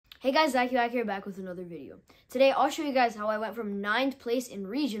Hey guys, Zach here back with another video. Today I'll show you guys how I went from 9th place in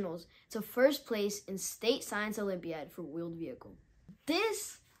regionals to 1st place in State Science Olympiad for wheeled vehicle.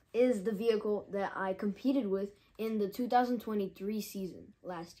 This is the vehicle that I competed with in the 2023 season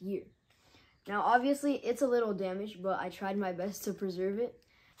last year. Now obviously it's a little damaged, but I tried my best to preserve it.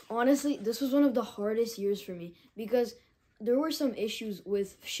 Honestly, this was one of the hardest years for me because there were some issues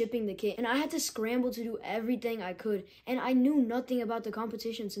with shipping the kit and I had to scramble to do everything I could, and I knew nothing about the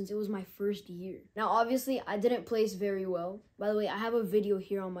competition since it was my first year. Now obviously I didn't place very well. By the way, I have a video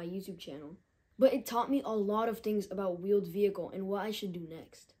here on my YouTube channel, but it taught me a lot of things about wheeled vehicle and what I should do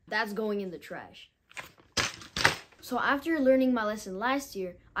next. That's going in the trash. So after learning my lesson last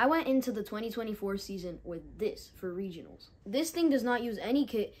year, I went into the 2024 season with this for regionals. This thing does not use any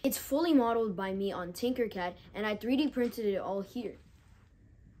kit. It's fully modeled by me on Tinkercad, and I 3D printed it all here.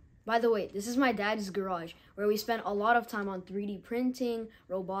 By the way, this is my dad's garage where we spent a lot of time on 3D printing,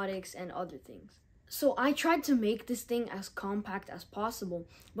 robotics, and other things. So I tried to make this thing as compact as possible,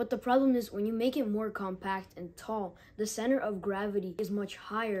 but the problem is when you make it more compact and tall, the center of gravity is much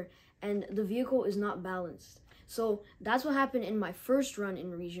higher and the vehicle is not balanced. So that's what happened in my first run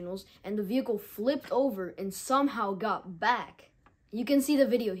in regionals, and the vehicle flipped over and somehow got back. You can see the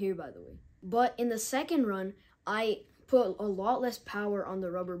video here, by the way. But in the second run, I put a lot less power on the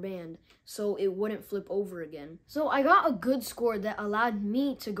rubber band so it wouldn't flip over again. So I got a good score that allowed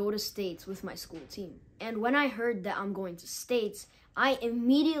me to go to States with my school team. And when I heard that I'm going to States, I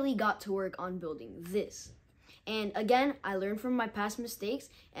immediately got to work on building this. And again, I learned from my past mistakes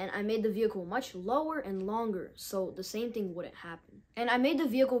and I made the vehicle much lower and longer so the same thing wouldn't happen. And I made the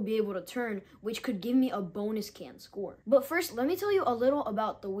vehicle be able to turn, which could give me a bonus can score. But first, let me tell you a little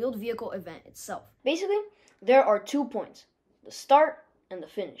about the wheeled vehicle event itself. Basically, there are 2 points, the start and the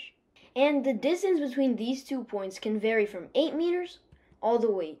finish. And the distance between these 2 points can vary from 8 meters all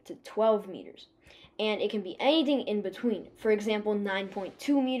the way to 12 meters. And it can be anything in between. For example,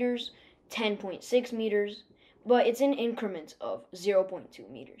 9.2 meters, 10.6 meters, but it's in increments of 0.2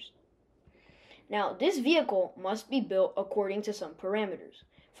 meters. Now, this vehicle must be built according to some parameters.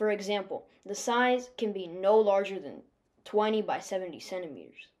 For example, the size can be no larger than 20 by 70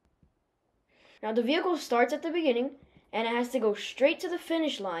 centimeters. Now, the vehicle starts at the beginning, and it has to go straight to the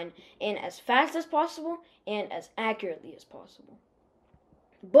finish line in as fast as possible and as accurately as possible.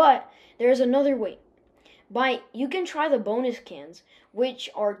 But there's another way. You can try the bonus cans, which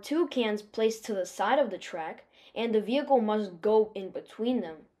are 2 cans placed to the side of the track, and the vehicle must go in between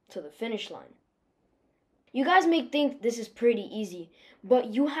them to the finish line. You guys may think this is pretty easy,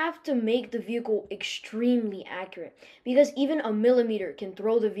 but you have to make the vehicle extremely accurate because even a millimeter can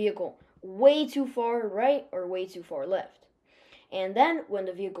throw the vehicle way too far right or way too far left. And then when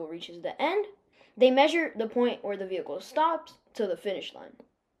the vehicle reaches the end, they measure the point where the vehicle stops to the finish line.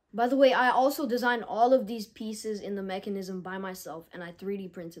 By the way, I also designed all of these pieces in the mechanism by myself and I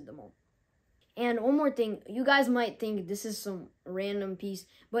 3D printed them all. And one more thing, you guys might think this is some random piece,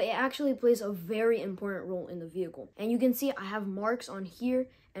 but it actually plays a very important role in the vehicle. And you can see I have marks on here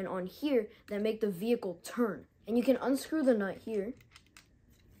and on here that make the vehicle turn. And you can unscrew the nut here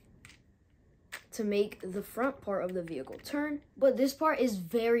to make the front part of the vehicle turn, but this part is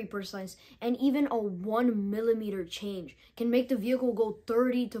very precise, and even a 1 millimeter change can make the vehicle go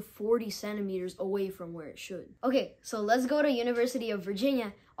 30 to 40 centimeters away from where it should. Okay, so let's go to University of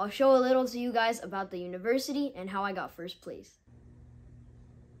Virginia. I'll show a little to you guys about the university and how I got 1st place.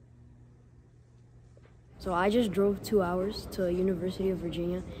 So I just drove 2 hours to University of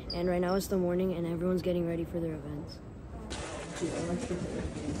Virginia, and right now it's the morning and everyone's getting ready for their events.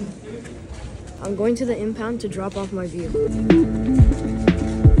 I'm going to the impound to drop off my vehicle.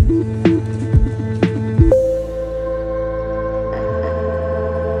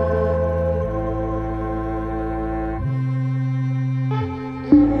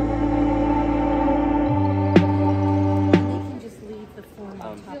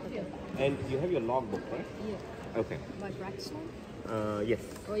 And you have your logbook, right? Yeah. Okay. My practice one? Yes.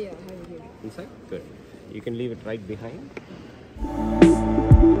 Oh yeah, I have it here. Inside? Good. You can leave it right behind.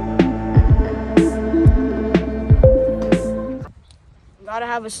 Gotta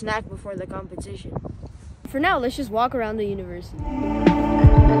have a snack before the competition. For now, let's just walk around the university.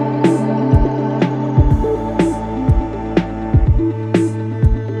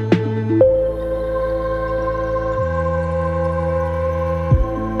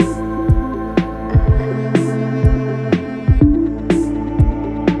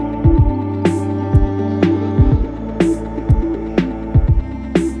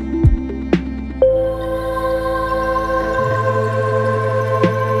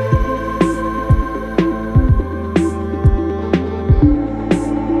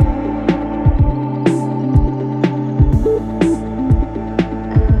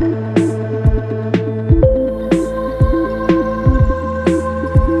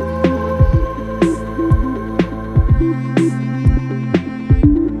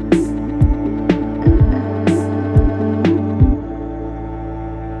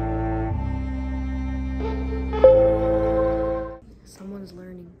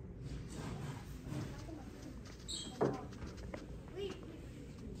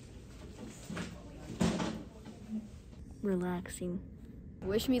 relaxing.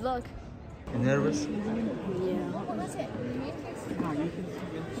 Wish me luck. You nervous? Yeah.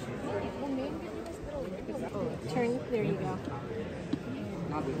 Turn. There you go.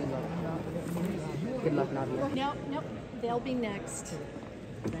 Good luck, Nadia. Nope. They'll be next.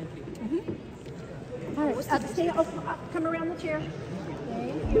 Thank you. All right. Stay up. Come around the chair.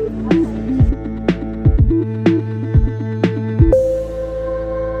 Thank you.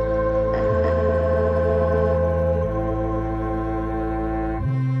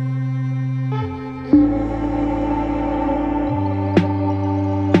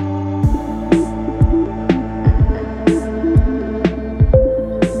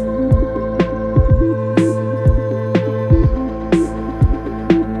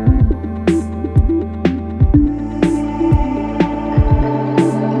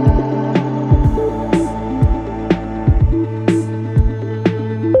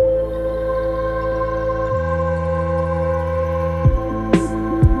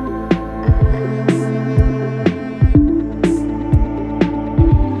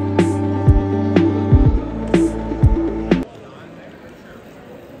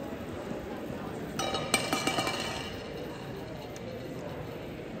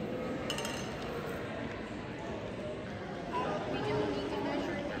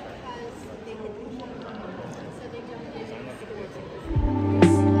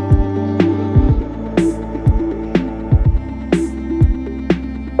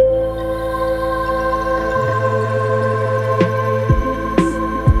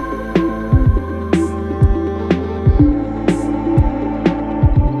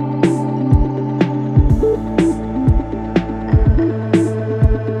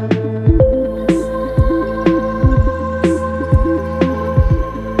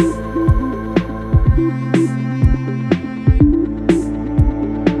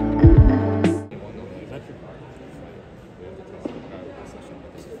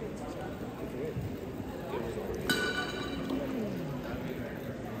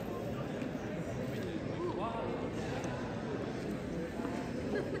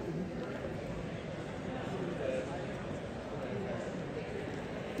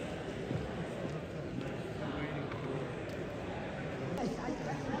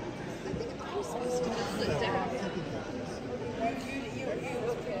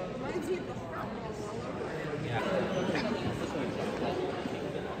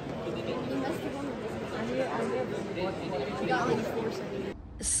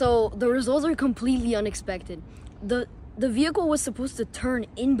 So the results are completely unexpected. The vehicle was supposed to turn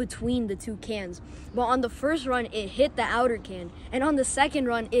in between the two cans, but on the first run it hit the outer can, and on the second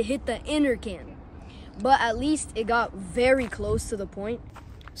run it hit the inner can. But at least it got very close to the point.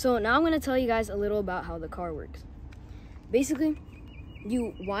 So now I'm going to tell you guys a little about how the car works. Basically,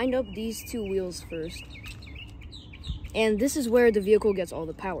 you wind up these two wheels first, and this is where the vehicle gets all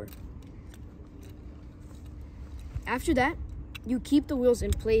the power. After that, you keep the wheels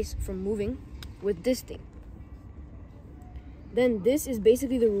in place from moving with this thing. Then this is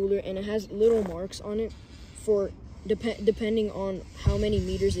basically the ruler, and it has little marks on it for depending on how many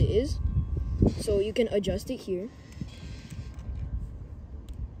meters it is. So you can adjust it here,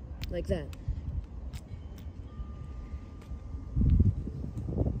 like that.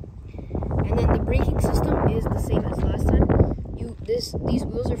 And then the braking system is the same as last time. These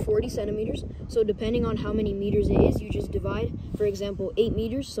wheels are 40 centimeters, so depending on how many meters it is, you just divide, for example, 8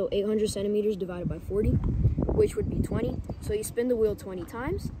 meters, so 800 centimeters divided by 40, which would be 20. So you spin the wheel 20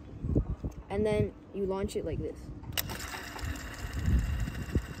 times, and then you launch it like this.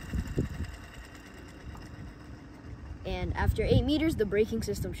 And after 8 meters, the braking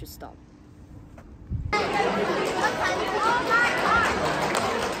system should stop.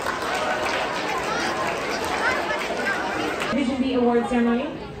 Division B award ceremony.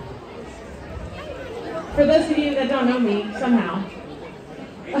 For those of you that don't know me, somehow,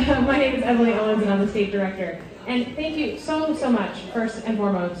 my name is Emily Owens and I'm the state director. And thank you so much, first and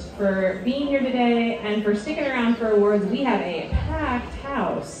foremost, for being here today and for sticking around for awards. We have a packed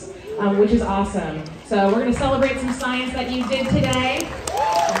house, which is awesome. So we're going to celebrate some science that you did today.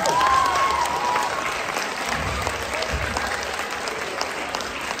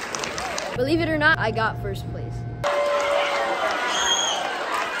 Believe it or not, I got first place.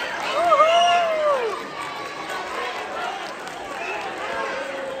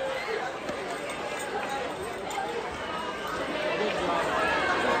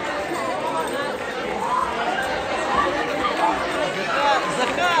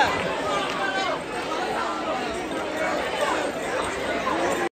 Zakar!